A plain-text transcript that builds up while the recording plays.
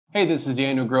Hey, this is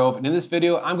Daniel Grove, and in this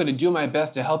video, I'm going to do my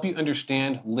best to help you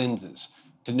understand lenses,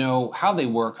 to know how they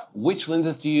work, which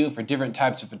lenses to use for different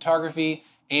types of photography,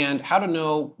 and how to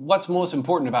know what's most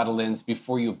important about a lens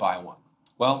before you buy one.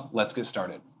 Well, let's get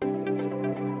started.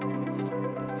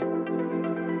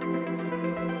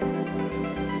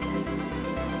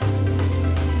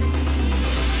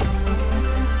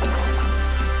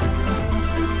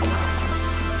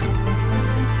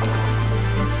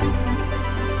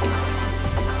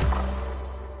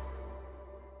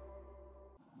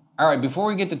 All right, before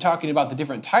we get to talking about the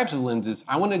different types of lenses,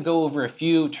 I want to go over a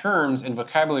few terms and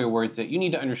vocabulary words that you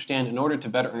need to understand in order to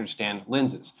better understand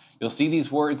lenses. You'll see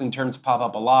these words and terms pop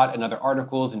up a lot in other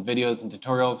articles and videos and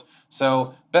tutorials,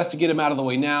 so best to get them out of the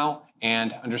way now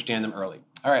and understand them early.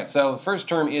 All right, so the first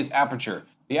term is aperture.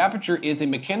 The aperture is a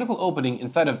mechanical opening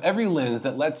inside of every lens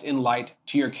that lets in light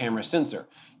to your camera sensor.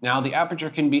 Now, the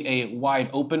aperture can be a wide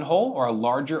open hole or a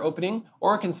larger opening,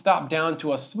 or it can stop down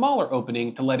to a smaller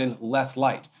opening to let in less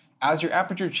light. As your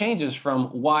aperture changes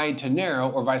from wide to narrow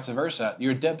or vice versa,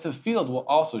 your depth of field will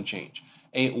also change.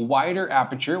 A wider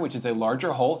aperture, which is a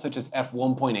larger hole, such as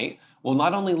f1.8, will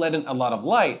not only let in a lot of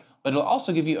light, but it'll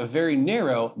also give you a very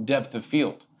narrow depth of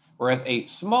field. Whereas a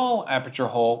small aperture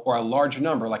hole or a larger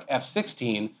number like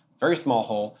f16, very small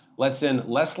hole, lets in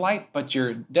less light, but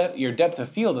your depth of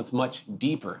field is much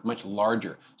deeper, much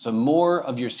larger. So more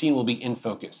of your scene will be in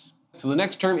focus. So the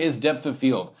next term is depth of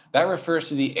field. That refers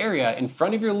to the area in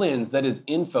front of your lens that is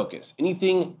in focus.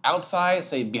 Anything outside,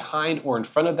 say behind or in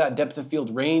front of that depth of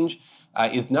field range,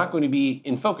 is not going to be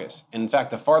in focus. And in fact,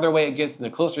 the farther away it gets and the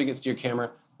closer it gets to your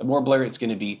camera, the more blurry it's going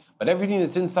to be. But everything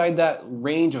that's inside that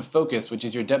range of focus, which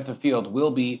is your depth of field,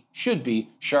 should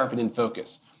be sharp and in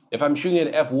focus. If I'm shooting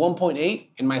at f1.8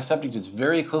 and my subject is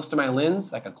very close to my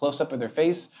lens, like a close-up of their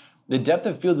face, the depth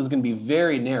of field is going to be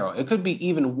very narrow. It could be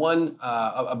even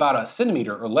about a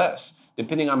centimeter or less,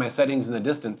 depending on my settings and the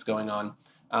distance going on.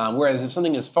 Whereas if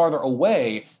something is farther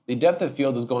away, the depth of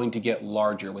field is going to get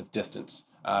larger with distance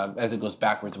as it goes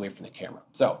backwards away from the camera.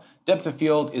 So depth of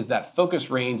field is that focus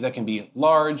range that can be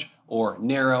large or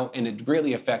narrow, and it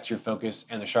greatly affects your focus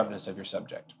and the sharpness of your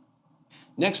subject.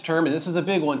 Next term, and this is a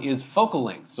big one, is focal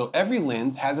length. So every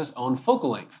lens has its own focal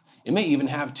length. It may even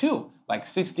have two, like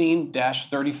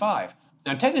 16-35.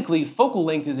 Now technically, focal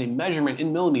length is a measurement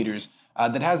in millimeters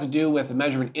that has to do with the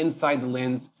measurement inside the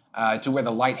lens to where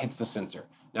the light hits the sensor.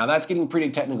 Now that's getting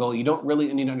pretty technical. You don't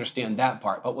really need to understand that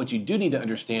part, but what you do need to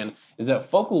understand is that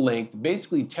focal length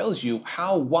basically tells you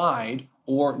how wide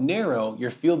or narrow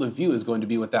your field of view is going to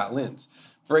be with that lens.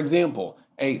 For example,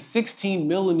 a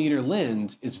 16mm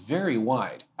lens is very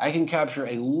wide. I can capture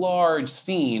a large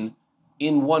scene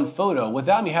in one photo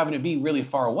without me having to be really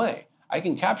far away. I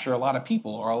can capture a lot of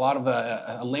people or a lot of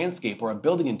a landscape or a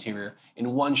building interior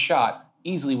in one shot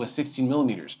easily with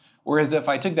 16mm. Whereas if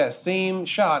I took that same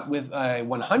shot with a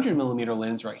 100mm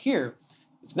lens right here,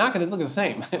 it's not going to look the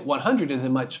same. 100 is a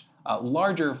much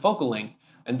larger focal length,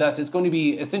 and thus it's going to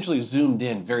be essentially zoomed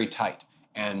in very tight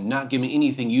and not give me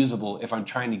anything usable if I'm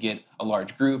trying to get a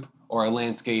large group or a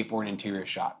landscape or an interior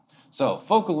shot. So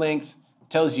focal length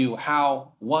tells you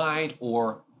how wide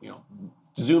or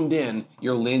zoomed in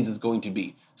your lens is going to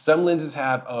be. Some lenses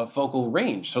have a focal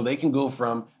range, so they can go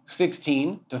from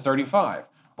 16 to 35,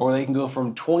 or they can go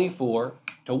from 24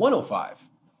 to 105.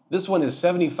 This one is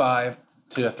 75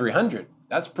 to 300.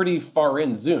 That's pretty far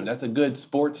in zoom. That's a good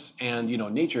sports and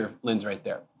nature lens right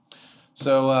there.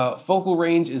 So focal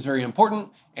range is very important,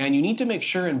 and you need to make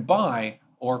sure and buy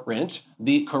or rent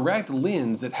the correct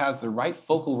lens that has the right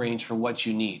focal range for what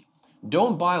you need.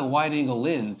 Don't buy a wide-angle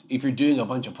lens if you're doing a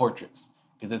bunch of portraits,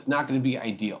 because it's not going to be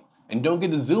ideal. And don't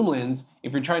get a zoom lens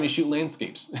if you're trying to shoot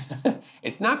landscapes.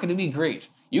 It's not going to be great.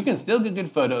 You can still get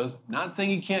good photos. Not saying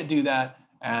you can't do that,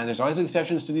 and there's always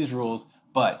exceptions to these rules,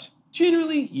 but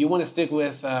generally you want to stick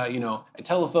with a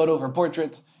telephoto for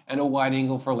portraits and a wide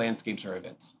angle for landscapes or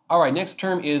events. All right, next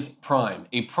term is prime.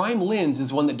 A prime lens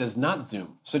is one that does not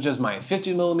zoom, such as my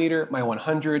 50mm, my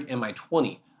 100, and my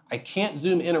 20. I can't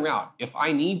zoom in or out. If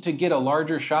I need to get a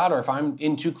larger shot or if I'm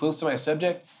in too close to my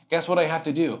subject, guess what I have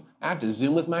to do? I have to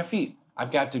zoom with my feet.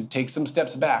 I've got to take some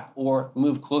steps back or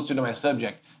move closer to my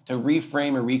subject to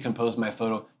reframe or recompose my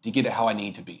photo to get it how I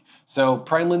need to be. So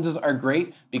prime lenses are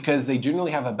great because they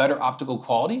generally have a better optical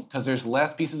quality because there's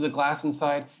less pieces of glass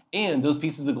inside, and those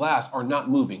pieces of glass are not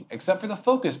moving. Except for the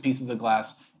focus pieces of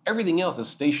glass, everything else is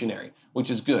stationary, which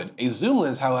is good. A zoom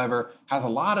lens, however, has a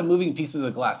lot of moving pieces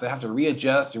of glass that have to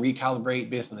readjust and recalibrate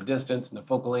based on the distance and the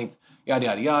focal length, yada,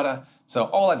 yada, yada. So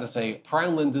all that to say,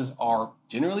 prime lenses are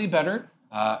generally better.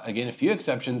 Again, a few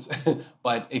exceptions,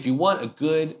 but if you want a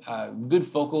good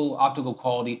focal optical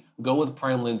quality, go with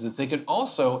prime lenses. They can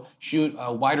also shoot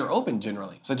wider open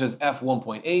generally, such as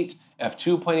f1.8,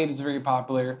 f2.8 is very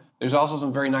popular. There's also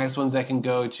some very nice ones that can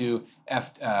go to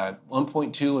f1.2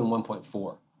 and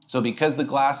 1.4. So because the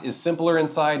glass is simpler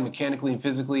inside, mechanically and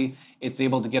physically, it's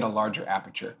able to get a larger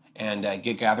aperture and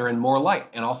gather in more light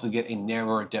and also get a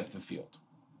narrower depth of field.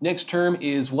 Next term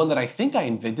is one that I think I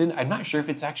invented. I'm not sure if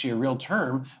it's actually a real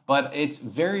term, but it's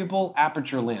variable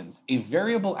aperture lens. A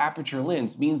variable aperture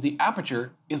lens means the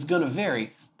aperture is going to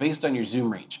vary based on your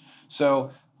zoom range. So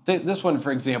this one,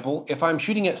 for example, if I'm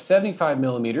shooting at 75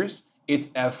 millimeters, it's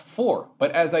f4.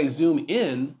 But as I zoom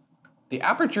in, the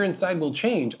aperture inside will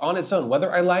change on its own.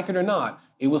 Whether I like it or not,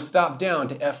 it will stop down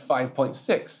to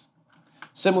f5.6.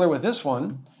 Similar with this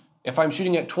one, if I'm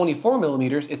shooting at 24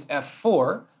 millimeters, it's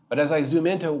f4. But as I zoom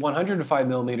into 105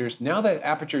 millimeters, now that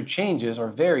aperture changes or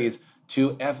varies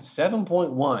to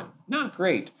f7.1. Not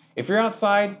great. If you're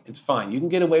outside, it's fine. You can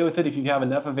get away with it if you have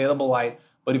enough available light.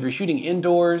 But if you're shooting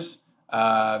indoors,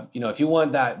 if you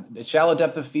want that shallow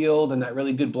depth of field and that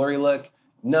really good blurry look,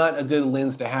 not a good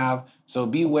lens to have. So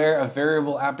beware of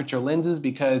variable aperture lenses,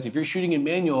 because if you're shooting in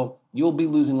manual, you'll be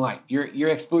losing light. Your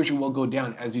exposure will go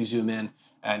down as you zoom in,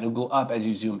 and it'll go up as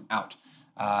you zoom out.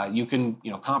 You can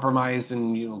compromise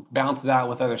and balance that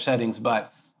with other settings,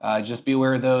 but just be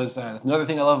aware of those. Another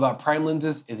thing I love about prime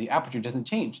lenses is the aperture doesn't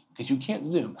change because you can't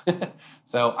zoom.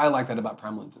 So I like that about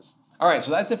prime lenses. All right,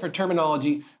 so that's it for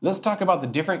terminology. Let's talk about the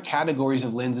different categories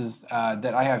of lenses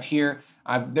that I have here.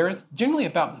 There's generally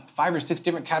about 5 or 6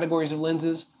 different categories of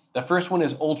lenses. The first one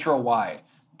is ultra wide.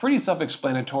 Pretty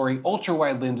self-explanatory. Ultra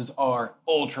wide lenses are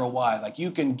ultra wide. Like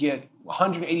you can get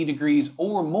 180 degrees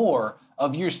or more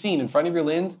of your scene in front of your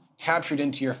lens captured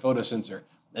into your photosensor.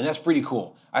 And that's pretty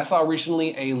cool. I saw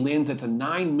recently a lens that's a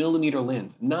 9 millimeter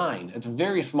lens. 9. It's a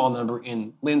very small number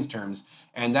in lens terms.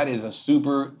 And that is a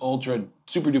super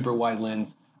duper wide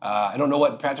lens. I don't know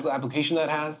what practical application that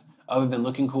has other than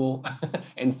looking cool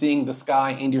and seeing the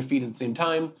sky and your feet at the same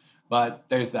time. But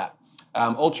there's that.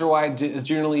 Ultra wide is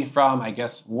generally from, I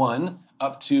guess, 1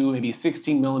 up to maybe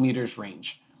 16 millimeters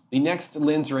range. The next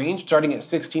lens range, starting at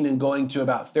 16 and going to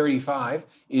about 35,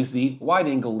 is the wide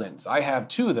angle lens. I have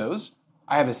 2 of those.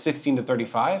 I have a 16 to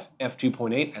 35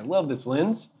 f2.8. I love this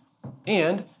lens,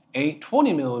 and a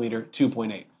 20 millimeter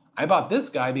 2.8. I bought this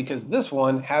guy because this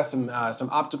one has some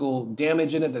optical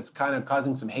damage in it that's kind of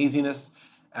causing some haziness.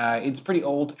 It's pretty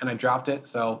old, and I dropped it,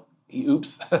 so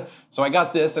oops. So I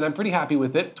got this, and I'm pretty happy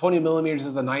with it. 20 millimeters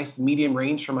is a nice medium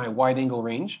range for my wide angle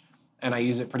range, and I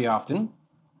use it pretty often.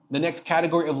 The next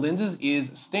category of lenses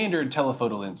is standard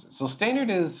telephoto lenses. So standard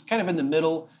is kind of in the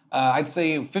middle. I'd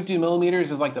say 50 millimeters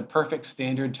is like the perfect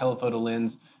standard telephoto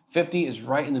lens. 50 is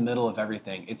right in the middle of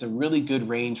everything. It's a really good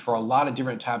range for a lot of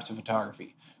different types of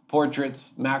photography.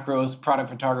 Portraits, macros, product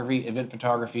photography, event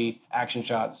photography, action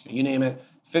shots, you name it.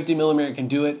 50 millimeter can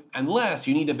do it unless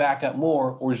you need to back up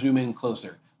more or zoom in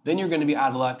closer. Then you're going to be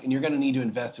out of luck and you're going to need to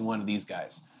invest in one of these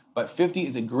guys. But 50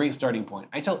 is a great starting point.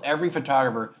 I tell every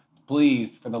photographer,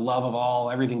 please, for the love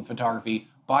of everything photography,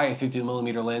 buy a 50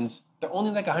 millimeter lens. They're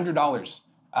only like $100.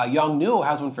 Yongnuo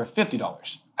has one for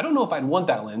 $50. I don't know if I'd want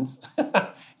that lens.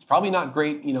 It's probably not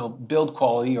great, build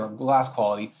quality or glass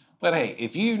quality. But hey,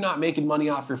 if you're not making money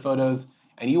off your photos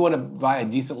and you want to buy a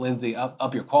decent lens to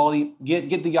up your quality, get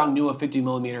the Yongnuo 50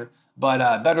 millimeter.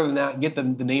 But better than that, get the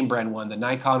name brand one. The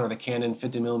Nikon or the Canon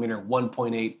 50 millimeter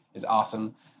 1.8 is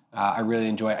awesome. I really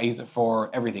enjoy it. I use it for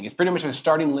everything. It's pretty much a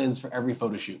starting lens for every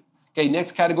photo shoot. Okay,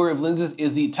 next category of lenses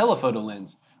is the telephoto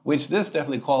lens, which this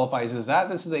definitely qualifies as that.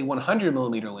 This is a 100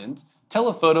 millimeter lens.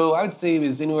 Telephoto, I would say,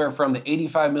 is anywhere from the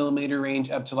 85 millimeter range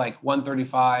up to like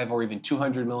 135 or even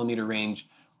 200 millimeter range.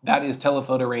 That is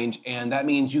telephoto range, and that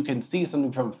means you can see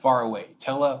something from far away.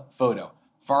 Telephoto,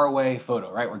 far away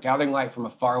photo, right? We're gathering light from a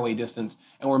far away distance,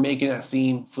 and we're making that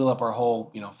scene fill up our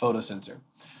whole, photo sensor.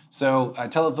 So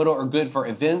telephoto are good for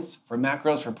events, for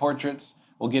macros, for portraits.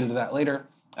 We'll get into that later.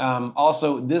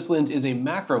 Also, this lens is a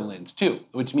macro lens too,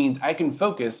 which means I can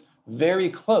focus very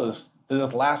close to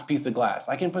this last piece of glass.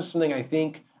 I can put something, I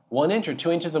think, 1 inch or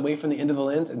 2 inches away from the end of the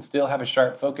lens and still have a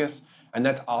sharp focus. And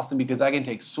that's awesome because I can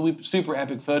take super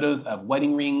epic photos of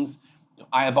wedding rings,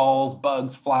 eyeballs,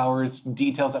 bugs, flowers,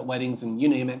 details at weddings, and you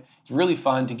name it. It's really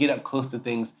fun to get up close to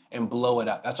things and blow it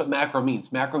up. That's what macro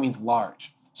means. Macro means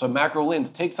large. So a macro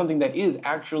lens takes something that is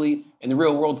actually in the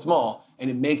real world small and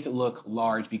it makes it look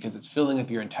large because it's filling up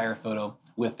your entire photo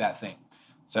with that thing.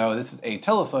 So this is a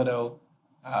telephoto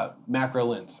macro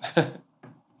lens.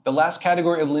 The last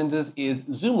category of lenses is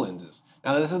zoom lenses.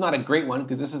 Now this is not a great one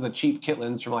because this is a cheap kit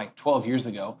lens from like 12 years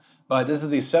ago, but this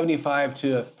is a 75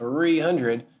 to a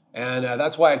 300, and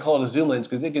that's why I call it a zoom lens,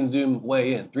 because it can zoom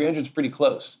way in. 300 is pretty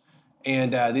close.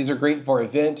 And these are great for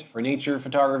event, for nature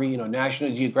photography. You know,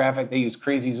 National Geographic, they use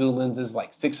crazy zoom lenses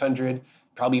like 600,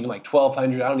 probably even like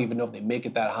 1200. I don't even know if they make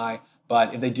it that high,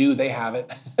 but if they do, they have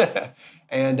it.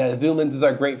 And zoom lenses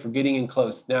are great for getting in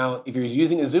close. Now, if you're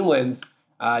using a zoom lens,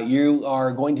 you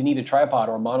are going to need a tripod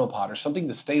or a monopod or something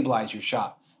to stabilize your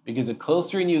shot, because the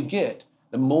closer in you get,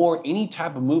 the more any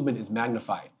type of movement is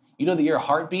magnified. You know that your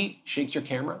heartbeat shakes your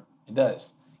camera? It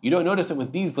does. You don't notice it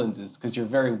with these lenses because you're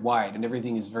very wide and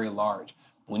everything is very large.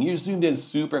 When you're zoomed in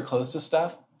super close to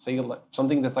stuff, say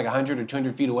something that's like 100 or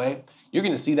 200 feet away, you're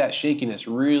going to see that shakiness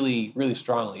really, really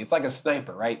strongly. It's like a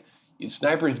sniper, right?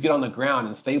 Snipers get on the ground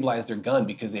and stabilize their gun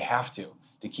because they have to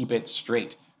keep it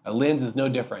straight. A lens is no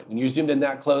different. When you're zoomed in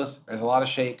that close, there's a lot of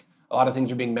shake. A lot of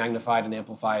things are being magnified and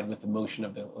amplified with the motion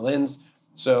of the lens.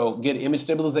 So get image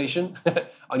stabilization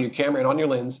on your camera and on your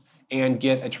lens, and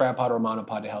get a tripod or a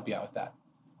monopod to help you out with that.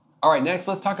 All right, next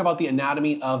let's talk about the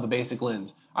anatomy of the basic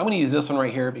lens. I'm going to use this one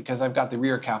right here because I've got the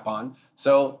rear cap on.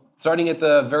 So starting at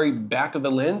the very back of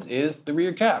the lens is the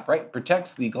rear cap, right?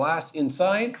 Protects the glass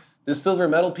inside. This silver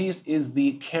metal piece is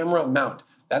the camera mount.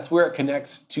 That's where it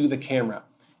connects to the camera.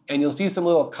 And you'll see some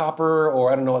little copper,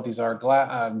 or I don't know what these are,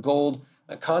 gold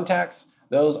contacts.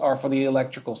 Those are for the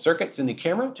electrical circuits in the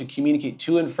camera to communicate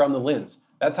to and from the lens.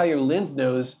 That's how your lens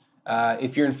knows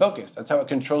if you're in focus. That's how it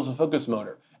controls the focus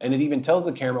motor. And it even tells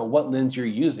the camera what lens you're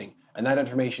using. And that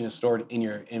information is stored in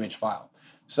your image file.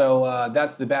 So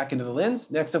that's the back end of the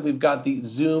lens. Next up, we've got the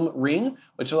zoom ring,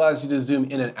 which allows you to zoom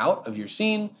in and out of your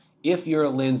scene. If your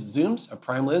lens zooms, a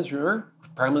prime lens, remember,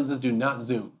 prime lenses do not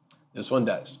zoom. This one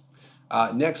does.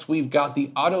 Next, we've got the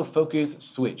autofocus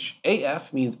switch.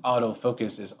 AF means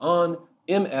autofocus is on.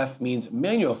 MF means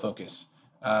manual focus,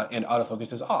 and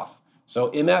autofocus is off. So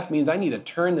MF means I need to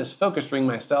turn this focus ring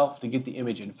myself to get the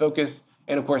image in focus.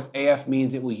 And of course, AF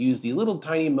means it will use the little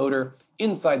tiny motor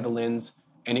inside the lens,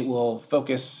 and it will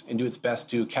focus and do its best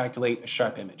to calculate a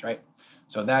sharp image, right?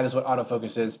 So that is what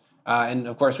autofocus is. And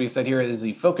of course, we said here is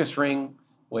the focus ring,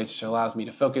 which allows me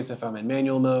to focus if I'm in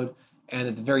manual mode. And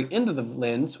at the very end of the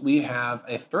lens, we have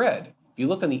a thread. If you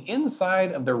look on the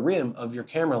inside of the rim of your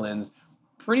camera lens,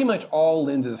 pretty much all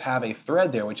lenses have a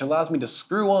thread there, which allows me to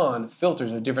screw on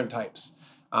filters of different types,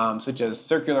 such as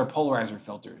circular polarizer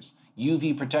filters,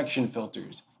 UV protection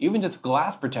filters, even just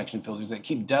glass protection filters that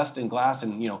keep dust and glass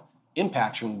and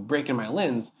impacts from breaking my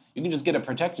lens. You can just get a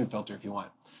protection filter if you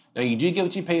want. Now you do get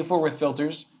what you pay for with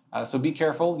filters, so be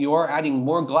careful. You are adding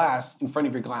more glass in front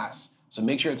of your glass, so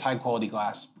make sure it's high quality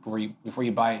glass before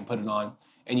you buy it and put it on.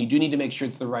 And you do need to make sure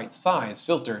it's the right size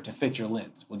filter to fit your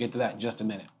lens. We'll get to that in just a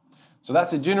minute. So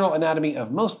that's the general anatomy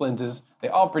of most lenses. They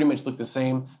all pretty much look the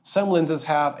same. Some lenses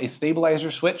have a stabilizer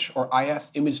switch, or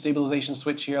IS, image stabilization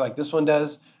switch here, like this one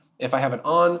does. If I have it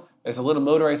on, there's a little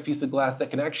motorized piece of glass that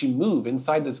can actually move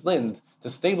inside this lens to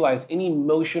stabilize any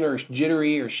motion or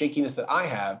jittery or shakiness that I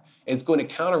have. It's going to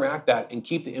counteract that and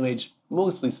keep the image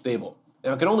mostly stable.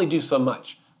 Now, it can only do so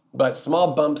much, but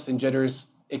small bumps and jitters,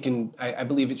 I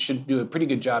believe it should do a pretty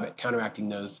good job at counteracting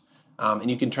those, and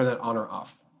you can turn that on or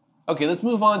off. Okay, let's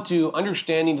move on to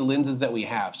understanding the lenses that we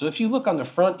have. So if you look on the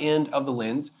front end of the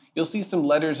lens, you'll see some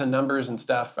letters and numbers and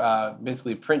stuff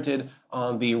basically printed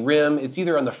on the rim. It's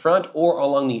either on the front or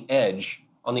along the edge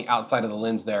on the outside of the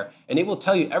lens there. And it will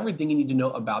tell you everything you need to know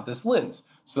about this lens.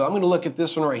 So I'm going to look at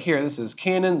this one right here. This is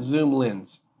Canon Zoom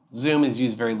Lens. Zoom is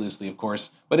used very loosely, of course,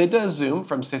 but it does zoom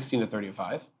from 16 to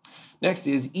 35. Next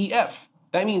is EF.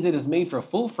 That means it is made for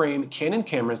full-frame Canon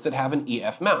cameras that have an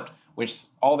EF mount, which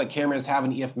all the cameras have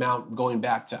an EF mount going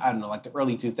back to, I don't know, like the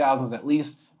early 2000s at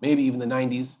least, maybe even the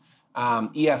 90s.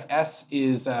 EFS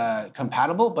is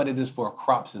compatible, but it is for a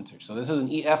crop sensor. So this is an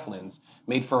EF lens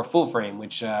made for a full frame,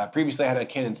 which previously I had a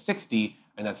Canon 60,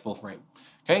 and that's full frame.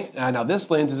 Okay, now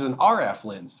this lens is an RF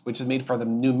lens, which is made for the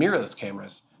new mirrorless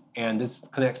cameras, and this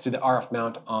connects to the RF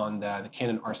mount on the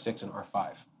Canon R6 and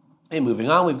R5. And moving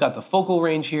on, we've got the focal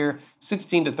range here,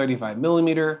 16 to 35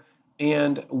 millimeter,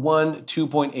 and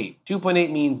 2.8.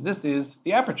 2.8 means this is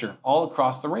the aperture all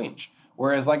across the range.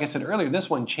 Whereas, like I said earlier, this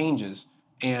one changes,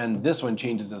 and this one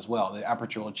changes as well. The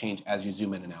aperture will change as you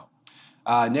zoom in and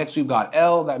out. Next, we've got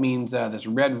L. That means this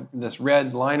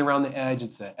red line around the edge.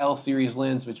 It's an L series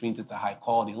lens, which means it's a high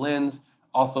quality lens.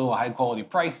 Also a high quality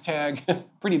price tag,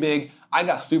 pretty big. I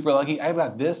got super lucky. I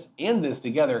got this and this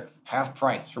together half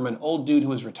price from an old dude who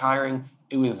was retiring.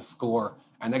 It was a score,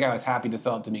 and that guy was happy to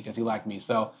sell it to me because he liked me.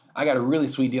 So I got a really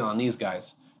sweet deal on these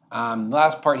guys.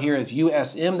 Last part here is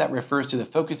USM. That refers to the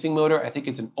focusing motor. I think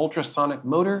it's an ultrasonic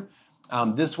motor.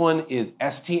 This one is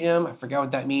STM. I forgot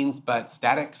what that means, but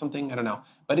static something, I don't know.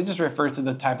 But it just refers to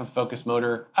the type of focus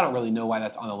motor. I don't really know why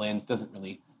that's on the lens. Doesn't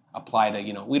really apply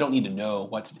to, we don't need to know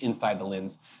what's inside the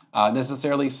lens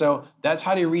necessarily. So that's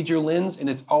how to read your lens, and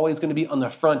it's always going to be on the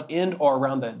front end or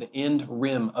around the end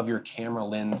rim of your camera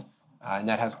lens. And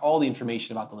that has all the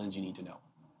information about the lens you need to know.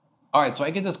 All right, so I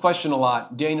get this question a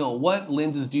lot. Daniel, what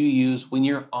lenses do you use when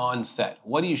you're on set?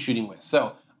 What are you shooting with?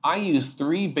 So I use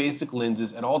 3 basic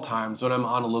lenses at all times when I'm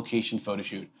on a location photo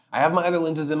shoot. I have my other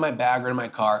lenses in my bag or in my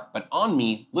car, but on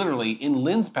me, literally in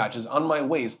lens pouches on my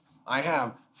waist, I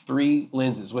have 3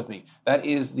 lenses with me. That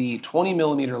is the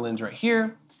 20mm lens right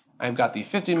here. I've got the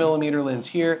 50mm lens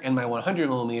here and my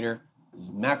 100mm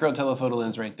macro telephoto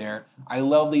lens right there. I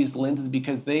love these lenses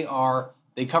because they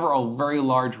cover a very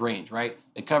large range, right?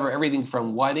 They cover everything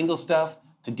from wide angle stuff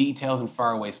to details and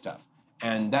far away stuff.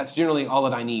 And that's generally all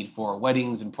that I need for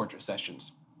weddings and portrait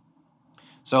sessions.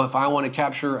 So if I want to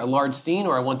capture a large scene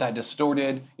or I want that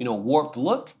distorted, warped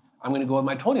look, I'm going to go with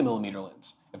my 20mm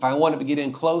lens. If I want to get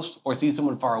in close or see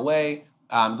someone far away,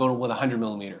 I'm going with a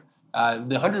 100mm.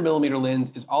 The 100mm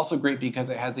lens is also great because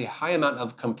it has a high amount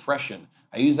of compression.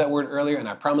 I used that word earlier and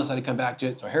I promised I'd come back to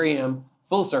it, so here I am,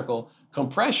 full circle.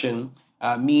 Compression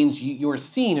means your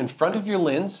scene in front of your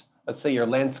lens, let's say your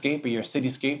landscape or your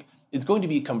cityscape, is going to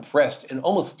be compressed in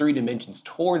almost 3 dimensions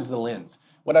towards the lens.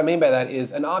 What I mean by that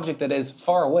is an object that is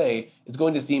far away is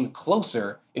going to seem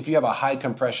closer if you have a high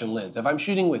compression lens. If I'm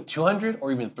shooting with 200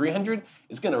 or even 300,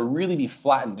 it's going to really be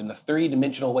flattened in a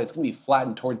 3-dimensional way. It's going to be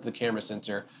flattened towards the camera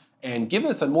sensor and give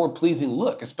us a more pleasing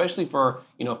look, especially for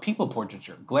people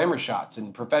portraiture, glamour shots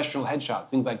and professional headshots,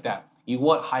 things like that. You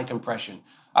want high compression.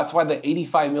 That's why the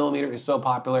 85mm is so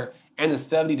popular, and the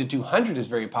 70 to 200 is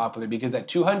very popular because at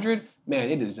 200, man,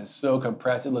 it is just so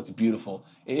compressed. It looks beautiful.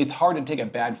 It's hard to take a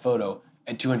bad photo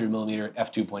at 200mm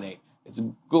f2.8. It's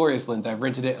a glorious lens. I've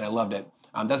rented it and I loved it.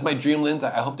 That's my dream lens.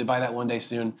 I hope to buy that one day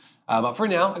soon. But for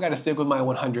now, I got to stick with my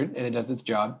 100 and it does its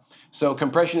job. So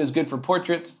compression is good for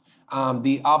portraits.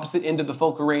 The opposite end of the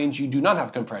focal range, you do not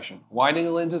have compression.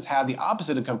 Wide-angle lenses have the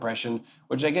opposite of compression,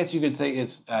 which I guess you could say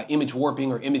is image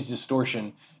warping or image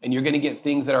distortion, and you're going to get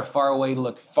things that are far away to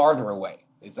look farther away.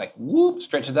 It's like, whoop,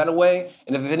 stretches that away,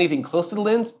 and if there's anything close to the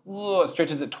lens, whoa, it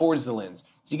stretches it towards the lens.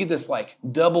 So you get this like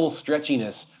double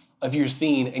stretchiness of your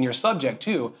scene and your subject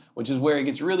too, which is where it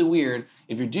gets really weird.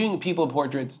 If you're doing people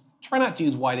portraits, try not to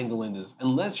use wide-angle lenses.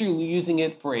 Unless you're using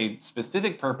it for a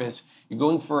specific purpose, you're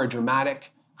going for a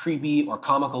dramatic, creepy, or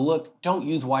comical look, don't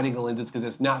use wide-angle lenses because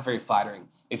it's not very flattering.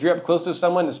 If you're up close to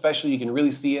someone, especially, you can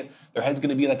really see it. Their head's going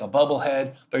to be like a bubble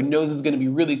head. Their nose is going to be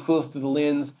really close to the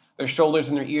lens. Their shoulders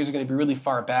and their ears are going to be really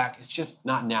far back. It's just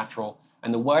not natural.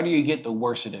 And the wider you get, the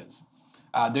worse it is.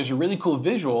 There's a really cool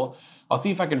visual. I'll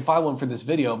see if I can find one for this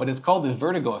video, but it's called the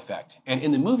vertigo effect. And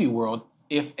in the movie world,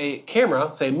 if a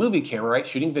camera, say a movie camera, right,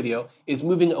 shooting video, is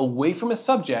moving away from a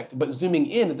subject but zooming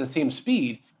in at the same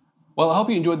speed, well, I hope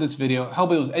you enjoyed this video. I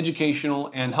hope it was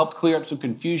educational and helped clear up some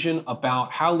confusion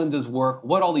about how lenses work,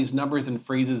 what all these numbers and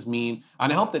phrases mean.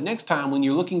 And I hope that next time when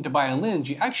you're looking to buy a lens,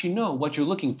 you actually know what you're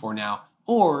looking for now.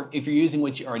 Or if you're using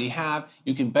what you already have,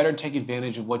 you can better take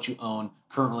advantage of what you own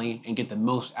currently and get the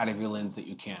most out of your lens that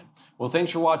you can. Well,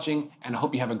 thanks for watching, and I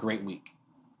hope you have a great week.